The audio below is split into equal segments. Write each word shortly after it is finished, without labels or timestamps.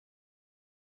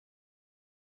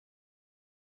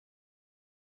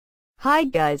Hi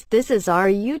guys, this is our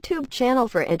YouTube channel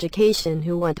for education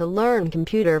who want to learn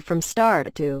computer from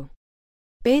start to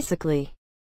basically.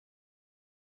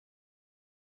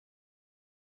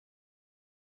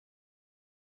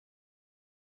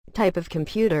 Type of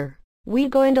computer. We're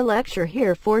going to lecture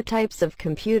here 4 types of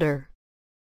computer.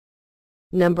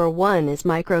 Number 1 is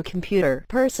microcomputer,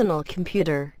 personal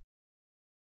computer.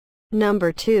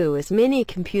 Number 2 is mini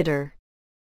computer.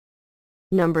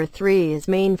 Number 3 is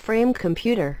mainframe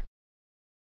computer.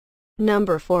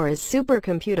 Number 4 is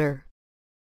supercomputer.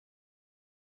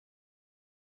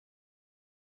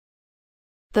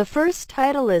 The first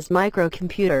title is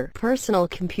microcomputer, personal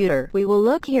computer. We will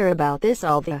look here about this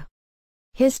all the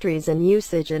histories and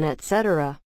usage and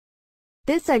etc.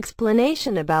 This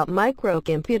explanation about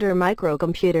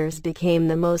microcomputers became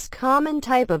the most common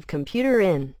type of computer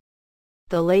in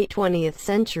the late 20th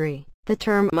century. The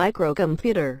term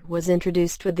microcomputer was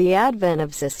introduced with the advent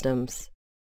of systems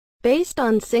based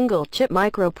on single-chip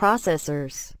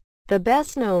microprocessors. The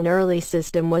best-known early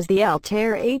system was the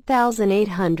Altair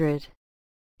 8800.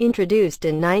 Introduced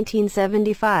in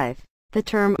 1975, the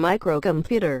term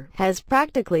microcomputer has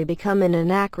practically become an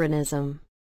anachronism.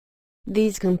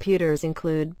 These computers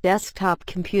include desktop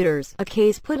computers, a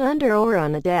case put under or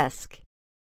on a desk.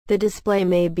 The display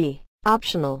may be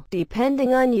optional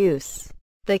depending on use.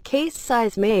 The case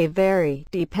size may vary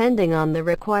depending on the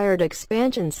required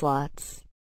expansion slots.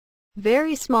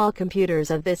 Very small computers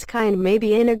of this kind may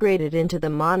be integrated into the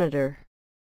monitor.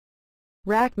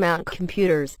 Rackmount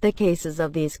computers. The cases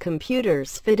of these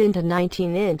computers fit into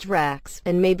 19-inch racks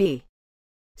and may be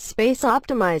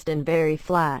space-optimized and very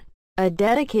flat. A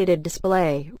dedicated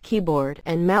display, keyboard,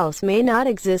 and mouse may not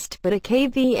exist, but a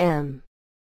KVM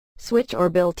switch or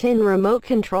built-in remote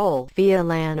control via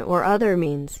LAN or other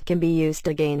means can be used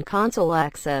to gain console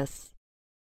access.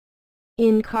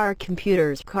 In-car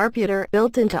computers, carputer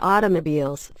built into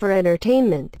automobiles for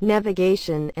entertainment,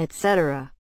 navigation,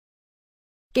 etc.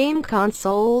 Game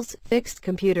consoles, fixed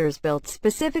computers built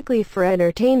specifically for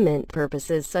entertainment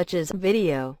purposes such as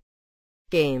video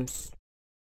games.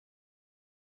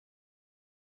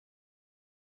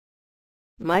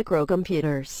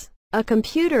 Microcomputers. A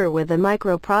computer with a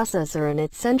microprocessor in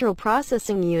its central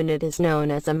processing unit is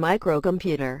known as a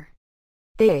microcomputer.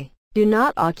 They do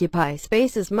not occupy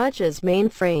space as much as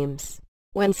mainframes.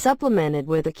 When supplemented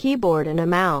with a keyboard and a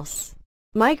mouse,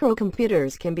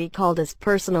 microcomputers can be called as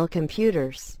personal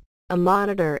computers. A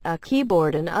monitor, a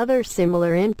keyboard, and other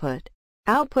similar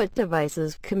input-output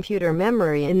devices, computer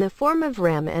memory in the form of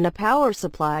RAM, and a power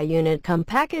supply unit come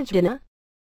packaged in a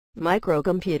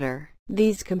microcomputer.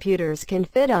 These computers can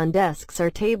fit on desks or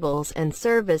tables and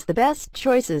serve as the best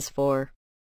choices for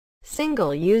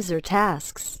single-user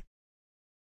tasks.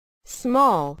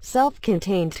 Small,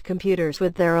 self-contained computers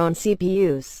with their own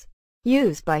CPUs,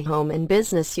 used by home and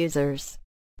business users,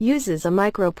 uses a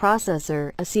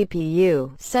microprocessor, a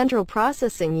CPU, central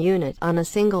processing unit, on a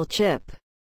single chip.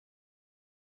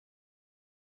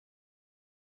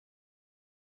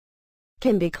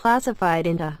 Can be classified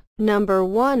into Number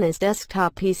 1 is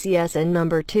desktop PCs and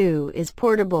number 2 is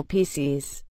portable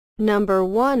PCs. Number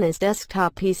 1 is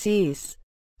desktop PCs.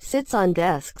 Sits on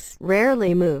desks,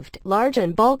 rarely moved, large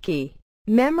and bulky.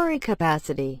 Memory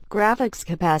capacity, graphics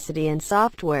capacity, and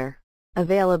software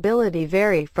availability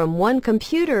vary from one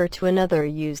computer to another,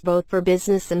 used both for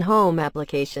business and home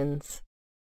applications.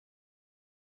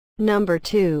 Number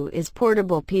 2 is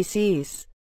portable PCs.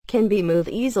 Can be moved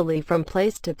easily from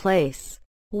place to place.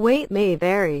 Weight may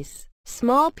varies.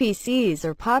 Small PCs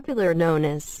are popular, known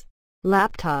as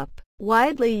laptop,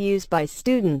 widely used by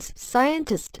students,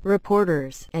 scientists,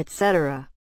 reporters, etc.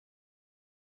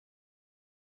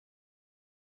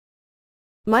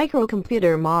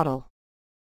 Microcomputer model.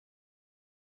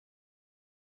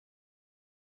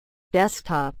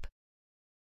 Desktop,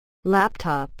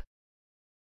 laptop,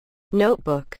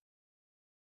 notebook,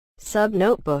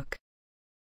 sub-notebook,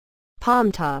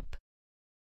 palm top.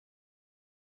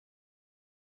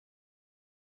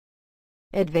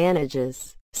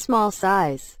 Advantages: small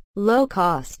size, low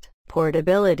cost,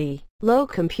 portability, low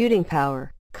computing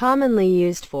power, commonly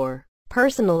used for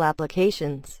personal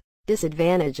applications.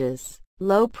 Disadvantages: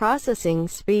 low processing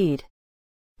speed.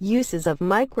 Uses of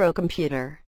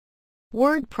microcomputer: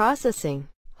 word processing,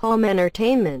 home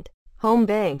entertainment, home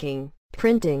banking,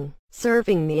 printing,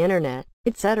 surfing the internet,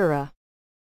 etc.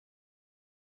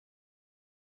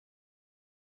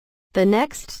 The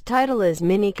next title is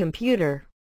mini computer.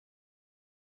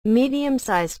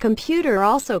 Medium-sized computer,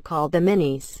 also called the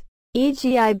minis,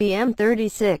 e.g. IBM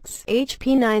 36,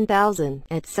 HP 9000,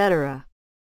 etc.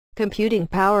 Computing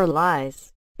power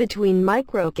lies between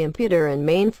microcomputer and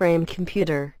mainframe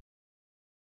computer.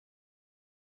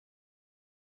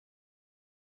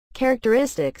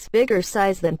 Characteristics: bigger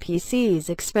size than PCs,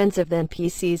 expensive than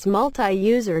PCs,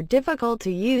 multi-user, difficult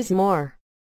to use, more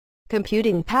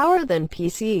computing power than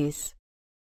PCs.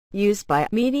 Used by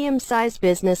medium-sized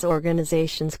business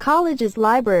organizations, colleges,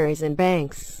 libraries, and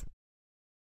banks.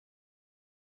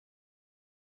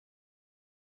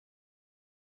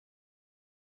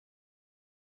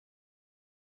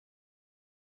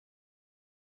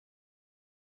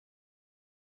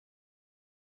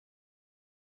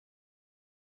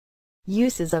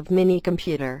 Uses of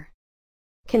mini-computer: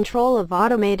 control of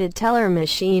automated teller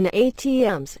machine,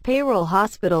 ATMs, payroll,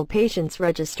 hospital patients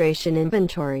registration,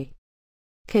 inventory.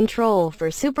 Control for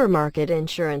supermarket,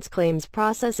 insurance claims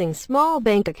processing, small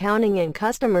bank accounting and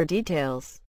customer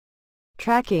details.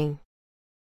 Tracking.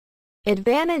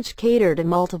 Advantage: cater to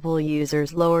multiple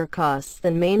users, lower costs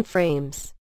than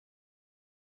mainframes.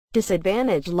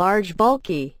 Disadvantage: large,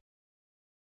 bulky.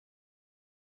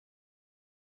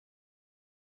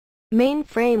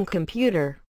 Mainframe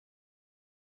computer,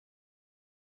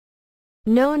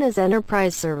 known as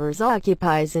enterprise servers,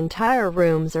 occupies entire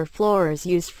rooms or floors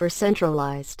used for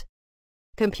centralized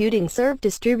computing. Serve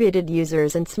distributed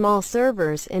users and small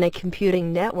servers in a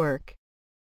computing network.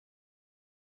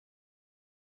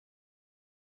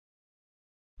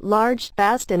 Large,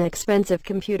 fast, and expensive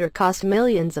computer cost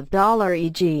millions of dollars,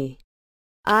 e.g.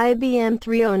 IBM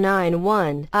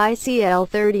 3091, ICL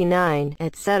 39,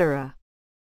 etc.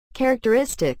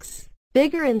 Characteristics: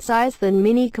 bigger in size than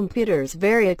mini-computers,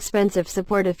 very expensive,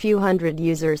 support a few hundred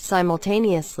users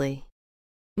simultaneously.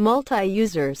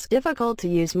 Multi-users, difficult to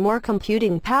use, more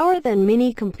computing power than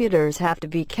mini-computers, have to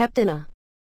be kept in a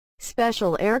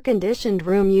special air-conditioned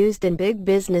room, used in big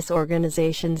business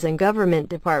organizations and government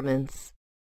departments.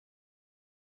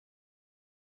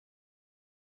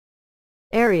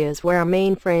 Areas where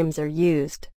mainframes are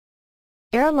used: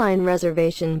 airline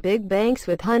reservation, big banks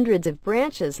with hundreds of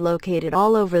branches located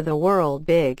all over the world,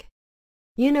 big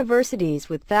universities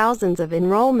with thousands of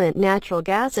enrollment, natural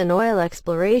gas and oil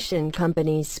exploration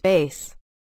companies, space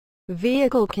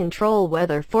vehicle control,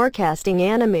 weather forecasting,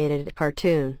 animated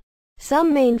cartoon.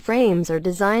 Some mainframes are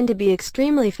designed to be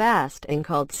extremely fast and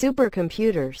called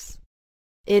supercomputers.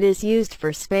 It is used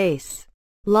for space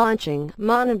launching,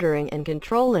 monitoring, and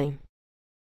controlling.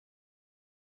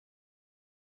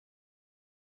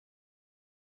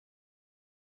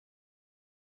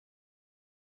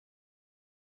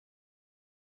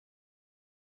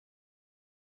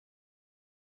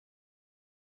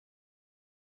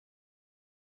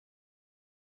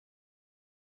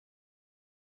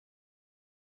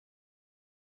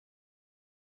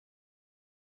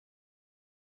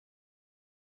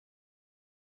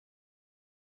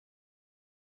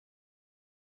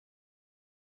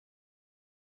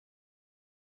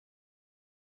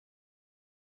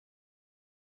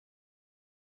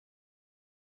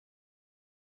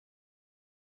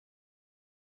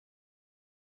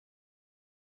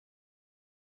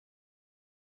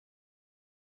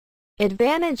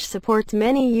 Advantage: supports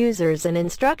many users and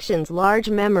instructions, large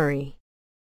memory.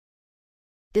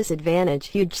 Disadvantage: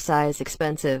 huge size,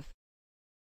 expensive.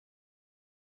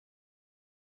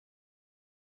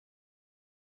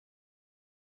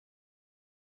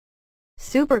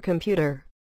 Supercomputer,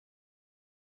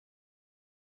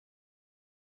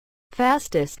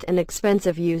 fastest and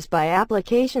expensive, used by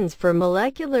applications for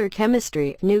molecular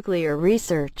chemistry, nuclear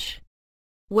research,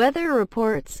 weather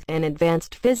reports, and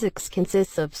advanced physics.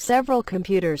 Consists of several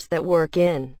computers that work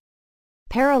in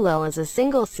parallel as a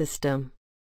single system.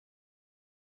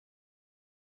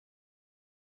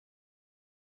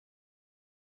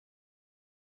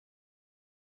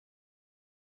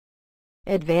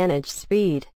 Advantage: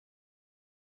 speed.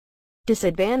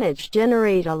 Disadvantage: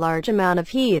 generate a large amount of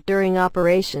heat during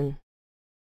operation.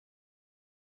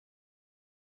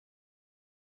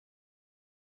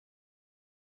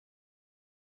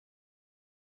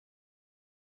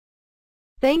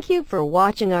 Thank you for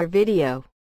watching our video.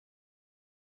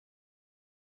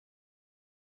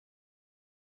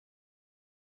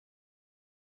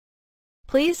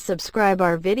 Please subscribe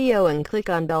our video and click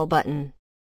on bell button.